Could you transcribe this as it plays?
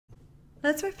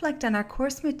Let's reflect on our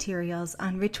course materials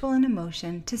on ritual and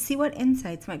emotion to see what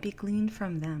insights might be gleaned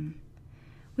from them.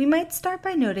 We might start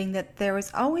by noting that there is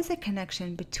always a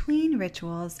connection between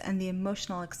rituals and the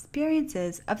emotional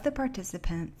experiences of the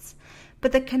participants,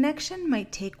 but the connection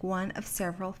might take one of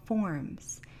several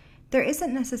forms. There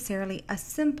isn't necessarily a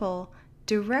simple,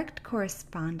 direct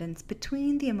correspondence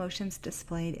between the emotions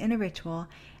displayed in a ritual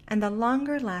and the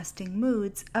longer-lasting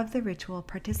moods of the ritual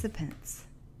participants.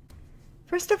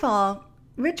 First of all,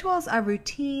 rituals are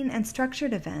routine and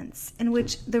structured events in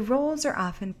which the roles are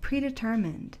often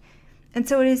predetermined, and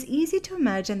so it is easy to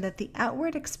imagine that the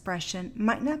outward expression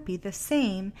might not be the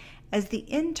same as the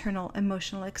internal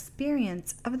emotional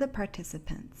experience of the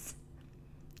participants.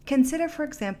 Consider, for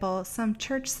example, some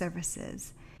church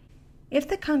services. If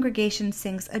the congregation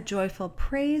sings a joyful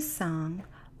praise song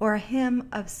or a hymn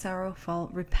of sorrowful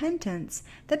repentance,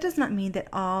 that does not mean that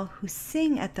all who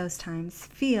sing at those times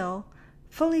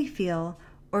fully feel,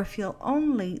 or feel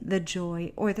only the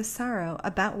joy or the sorrow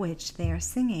about which they are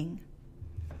singing.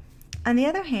 On the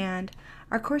other hand,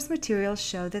 our course materials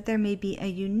show that there may be a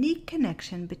unique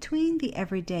connection between the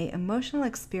everyday emotional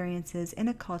experiences in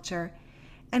a culture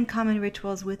and common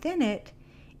rituals within it,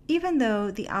 even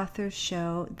though the authors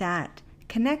show that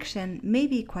connection may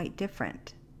be quite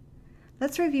different.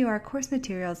 Let's review our course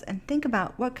materials and think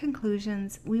about what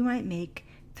conclusions we might make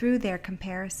through their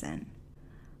comparison.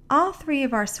 All three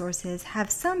of our sources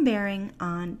have some bearing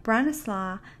on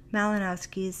Bronislaw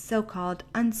Malinowski's so-called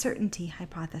uncertainty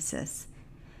hypothesis.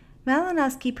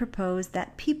 Malinowski proposed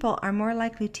that people are more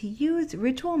likely to use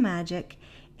ritual magic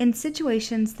in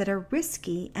situations that are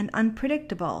risky and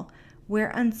unpredictable,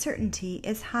 where uncertainty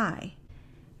is high.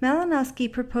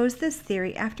 Malinowski proposed this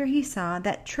theory after he saw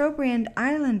that Trobriand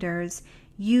islanders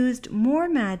used more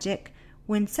magic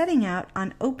when setting out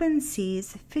on open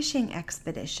seas fishing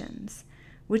expeditions,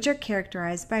 which are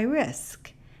characterized by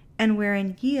risk, and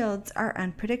wherein yields are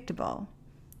unpredictable.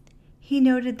 He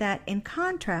noted that, in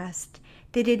contrast,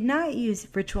 they did not use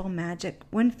ritual magic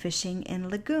when fishing in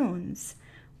lagoons,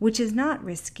 which is not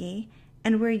risky,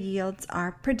 and where yields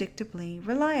are predictably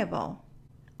reliable.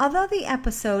 Although the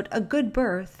episode A Good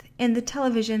Birth in the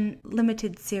television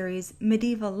limited series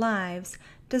Medieval Lives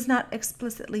does not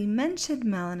explicitly mention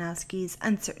Malinowski's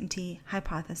uncertainty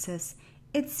hypothesis,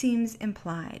 it seems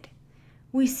implied.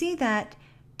 We see that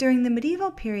during the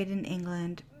medieval period in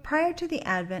England, prior to the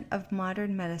advent of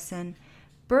modern medicine,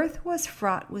 birth was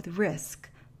fraught with risk,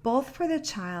 both for the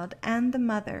child and the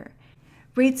mother.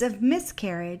 Rates of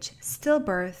miscarriage,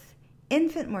 stillbirth,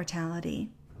 infant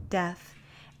mortality, death,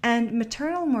 and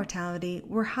maternal mortality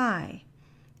were high.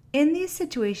 In these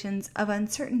situations of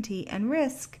uncertainty and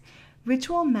risk,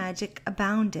 ritual magic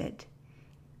abounded.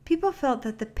 People felt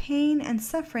that the pain and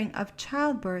suffering of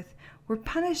childbirth were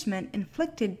punishment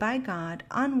inflicted by God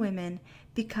on women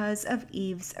because of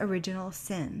Eve's original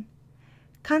sin.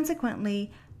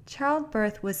 Consequently,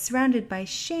 childbirth was surrounded by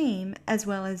shame as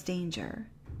well as danger.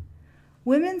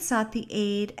 Women sought the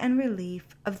aid and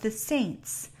relief of the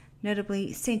saints,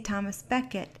 notably St. Thomas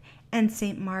Becket and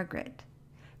St. Margaret.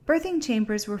 Birthing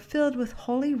chambers were filled with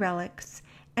holy relics,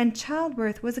 and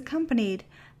childbirth was accompanied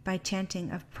by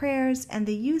chanting of prayers and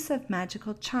the use of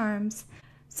magical charms,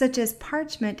 such as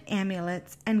parchment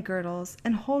amulets and girdles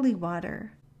and holy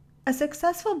water. A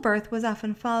successful birth was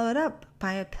often followed up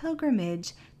by a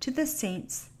pilgrimage to the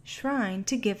saint's shrine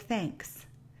to give thanks.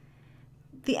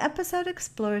 The episode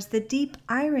explores the deep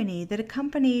irony that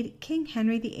accompanied King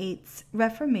Henry VIII's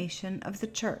reformation of the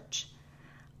Church.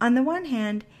 On the one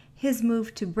hand, his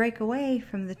move to break away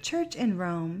from the Church in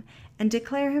Rome and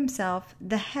declare himself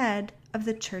the head of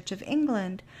the Church of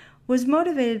England was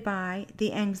motivated by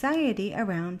the anxiety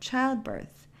around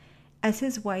childbirth, as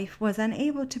his wife was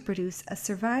unable to produce a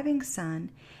surviving son,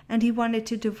 and he wanted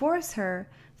to divorce her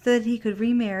so that he could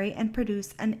remarry and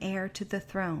produce an heir to the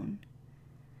throne.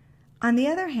 On the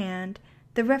other hand,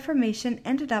 the Reformation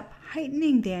ended up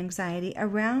heightening the anxiety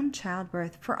around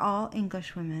childbirth for all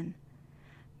English women.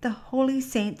 The holy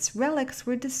saints' relics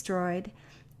were destroyed,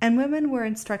 and women were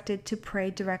instructed to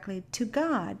pray directly to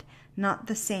God, not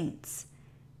the saints.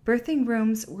 Birthing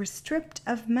rooms were stripped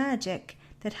of magic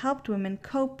that helped women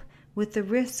cope with the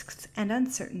risks and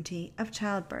uncertainty of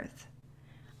childbirth.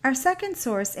 Our second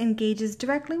source engages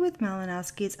directly with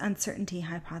Malinowski's uncertainty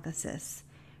hypothesis.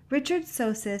 Richard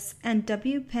Sosis and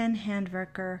W. Penn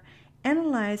Handwerker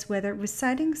analyze whether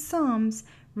reciting psalms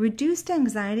reduced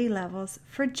anxiety levels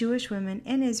for Jewish women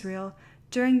in Israel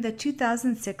during the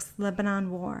 2006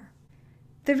 Lebanon War.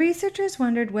 The researchers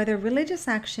wondered whether religious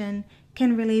action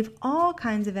can relieve all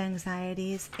kinds of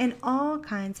anxieties in all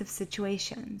kinds of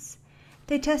situations.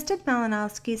 They tested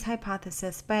Malinowski's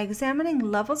hypothesis by examining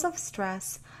levels of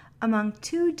stress among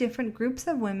two different groups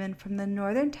of women from the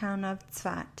northern town of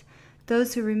Tzfat,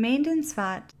 those who remained in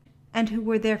Tzfat and who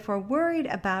were therefore worried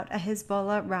about a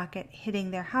Hezbollah rocket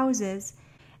hitting their houses,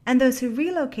 and those who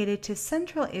relocated to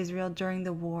central Israel during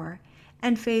the war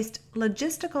and faced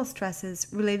logistical stresses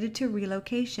related to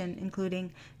relocation,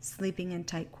 including sleeping in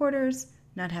tight quarters,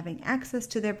 not having access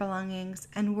to their belongings,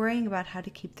 and worrying about how to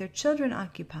keep their children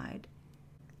occupied.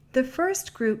 The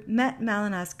first group met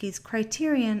Malinowski's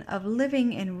criterion of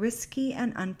living in risky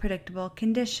and unpredictable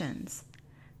conditions.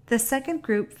 The second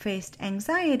group faced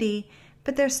anxiety,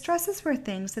 but their stresses were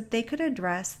things that they could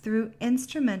address through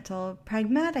instrumental,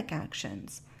 pragmatic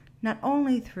actions, not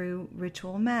only through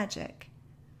ritual magic.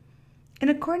 In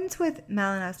accordance with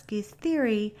Malinowski's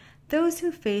theory, those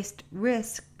who faced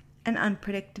risk and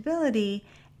unpredictability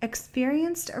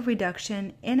experienced a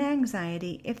reduction in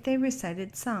anxiety if they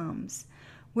recited psalms,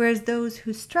 whereas those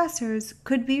whose stressors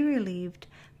could be relieved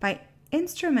by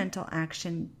instrumental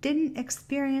action didn't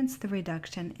experience the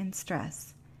reduction in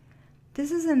stress.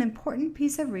 This is an important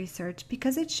piece of research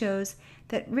because it shows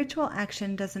that ritual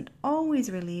action doesn't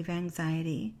always relieve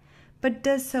anxiety, but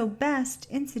does so best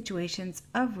in situations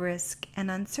of risk and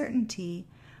uncertainty,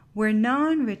 where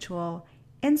non-ritual,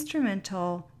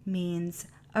 instrumental means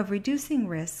of reducing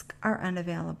risk are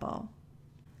unavailable.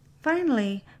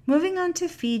 Finally, moving on to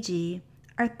Fiji,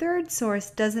 our third source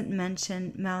doesn't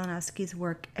mention Malinowski's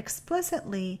work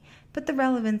explicitly, but the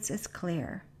relevance is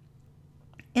clear.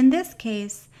 In this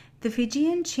case, the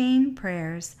Fijian chain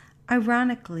prayers,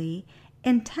 ironically,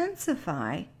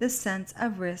 intensify the sense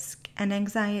of risk and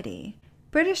anxiety.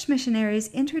 British missionaries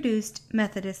introduced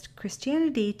Methodist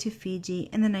Christianity to Fiji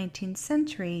in the 19th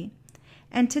century,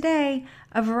 and today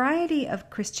a variety of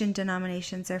Christian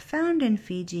denominations are found in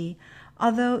Fiji,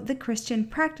 although the Christian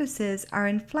practices are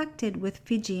inflected with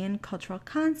Fijian cultural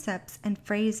concepts and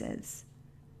phrases.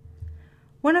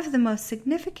 One of the most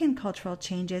significant cultural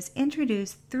changes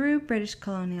introduced through British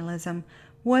colonialism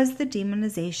was the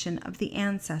demonization of the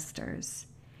ancestors.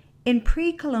 In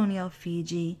pre-colonial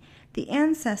Fiji, the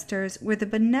ancestors were the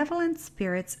benevolent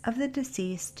spirits of the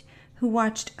deceased who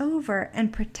watched over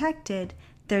and protected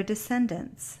their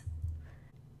descendants.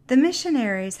 The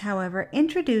missionaries, however,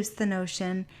 introduced the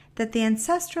notion that the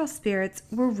ancestral spirits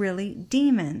were really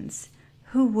demons,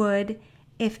 who would,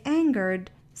 if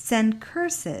angered, send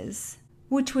curses,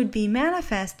 which would be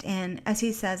manifest in, as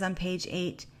he says on page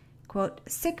 8, quote,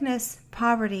 sickness,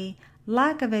 poverty,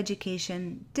 lack of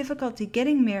education, difficulty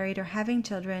getting married or having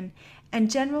children,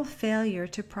 and general failure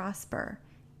to prosper,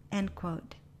 end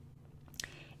quote.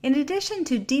 In addition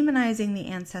to demonizing the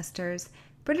ancestors,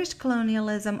 British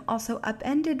colonialism also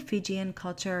upended Fijian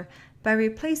culture by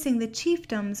replacing the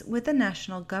chiefdoms with the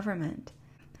national government.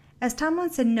 As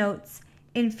Tomlinson notes,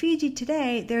 in Fiji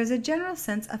today there is a general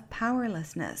sense of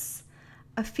powerlessness,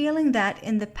 a feeling that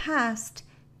in the past,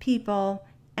 people,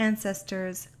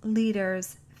 ancestors,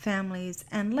 leaders, families,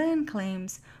 and land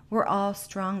claims were all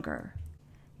stronger.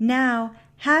 Now,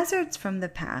 hazards from the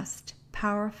past,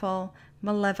 powerful,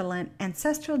 malevolent,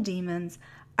 ancestral demons,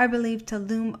 are believed to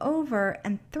loom over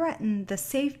and threaten the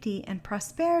safety and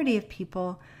prosperity of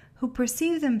people who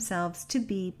perceive themselves to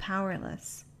be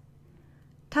powerless.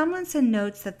 Tomlinson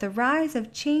notes that the rise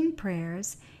of chain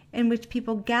prayers, in which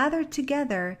people gather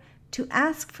together to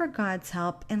ask for God's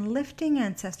help in lifting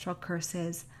ancestral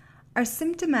curses, are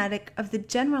symptomatic of the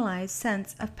generalized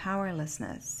sense of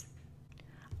powerlessness.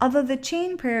 Although the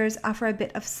chain prayers offer a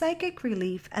bit of psychic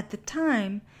relief at the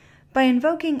time, by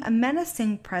invoking a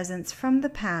menacing presence from the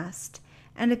past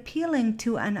and appealing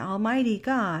to an almighty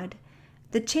God,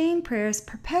 the chain prayers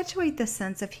perpetuate the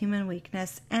sense of human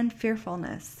weakness and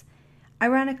fearfulness,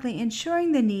 ironically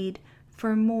ensuring the need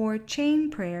for more chain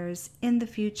prayers in the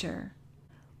future.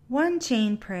 One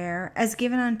chain prayer, as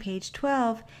given on page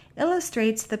 12,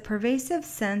 illustrates the pervasive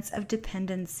sense of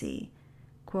dependency.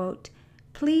 Quote,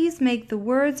 please make the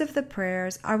words of the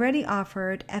prayers already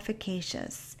offered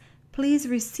efficacious. Please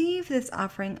receive this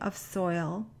offering of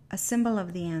soil, a symbol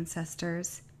of the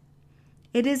ancestors.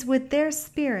 It is with their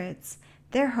spirits,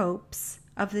 their hopes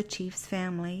of the chief's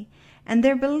family, and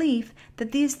their belief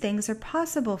that these things are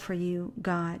possible for you,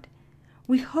 God.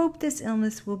 We hope this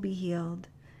illness will be healed.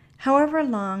 However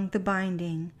long the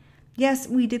binding, yes,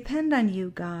 we depend on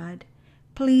you, God.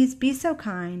 Please be so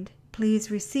kind. Please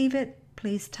receive it.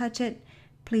 Please touch it.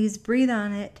 Please breathe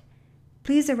on it.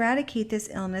 Please eradicate this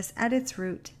illness at its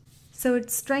root, so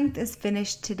its strength is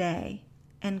finished today.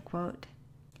 End quote.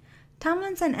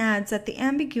 Tomlinson adds that the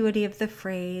ambiguity of the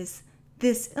phrase,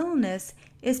 this illness,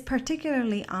 is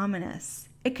particularly ominous.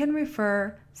 It can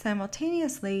refer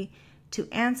simultaneously to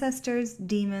ancestors,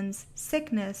 demons,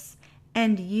 sickness,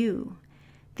 and you.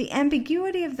 The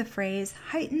ambiguity of the phrase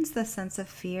heightens the sense of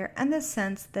fear and the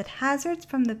sense that hazards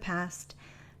from the past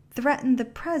threaten the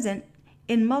present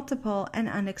in multiple and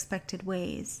unexpected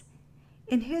ways.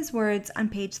 In his words on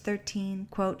page 13,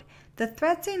 quote, "The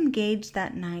threats engaged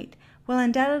that night will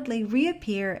undoubtedly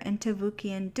reappear in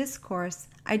Tavukian discourse,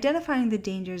 identifying the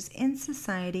dangers in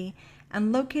society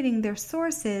and locating their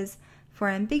sources, for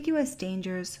ambiguous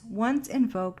dangers, once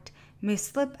invoked, may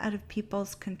slip out of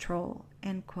people's control."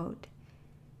 End quote.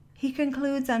 He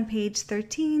concludes on page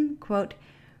 13, quote,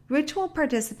 "Ritual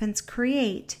participants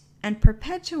create and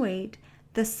perpetuate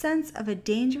the sense of a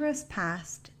dangerous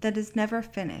past that is never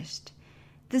finished.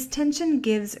 This tension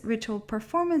gives ritual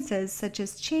performances such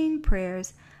as chain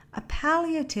prayers a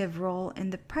palliative role in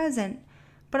the present,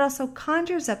 but also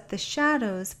conjures up the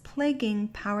shadows plaguing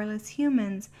powerless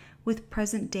humans with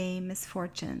present-day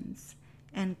misfortunes."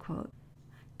 End quote.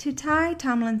 To tie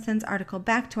Tomlinson's article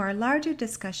back to our larger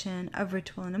discussion of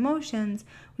ritual and emotions,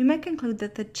 we might conclude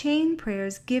that the chain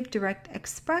prayers give direct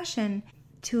expression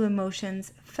to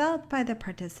emotions felt by the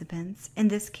participants, in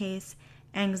this case,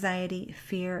 anxiety,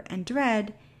 fear, and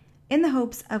dread, in the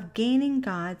hopes of gaining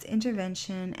God's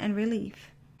intervention and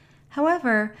relief.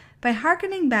 However, by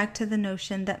hearkening back to the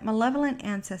notion that malevolent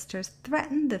ancestors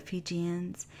threatened the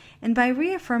Fijians, and by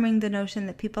reaffirming the notion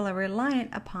that people are reliant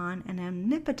upon an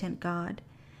omnipotent God,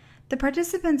 the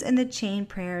participants in the chain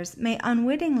prayers may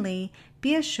unwittingly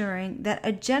be assuring that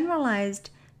a generalized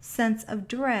sense of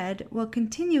dread will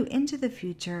continue into the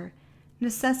future,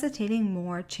 necessitating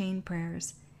more chain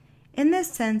prayers. In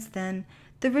this sense, then,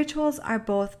 the rituals are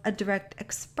both a direct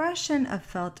expression of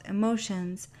felt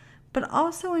emotions, but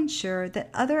also ensure that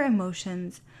other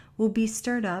emotions will be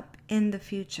stirred up in the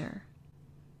future.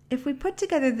 If we put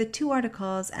together the two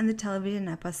articles and the television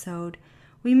episode,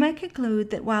 we might conclude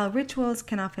that while rituals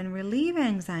can often relieve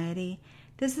anxiety,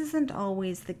 this isn't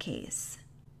always the case.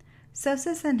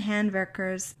 Sosis and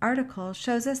Handwerker's article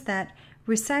shows us that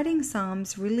reciting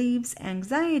psalms relieves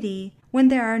anxiety when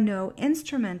there are no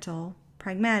instrumental,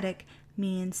 pragmatic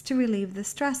means to relieve the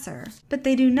stressor, but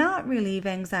they do not relieve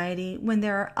anxiety when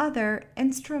there are other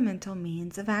instrumental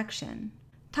means of action.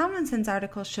 Tomlinson's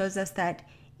article shows us that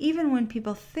even when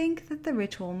people think that the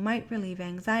ritual might relieve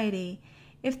anxiety,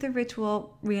 if the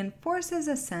ritual reinforces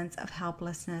a sense of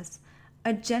helplessness,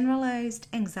 a generalized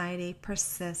anxiety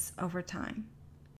persists over time.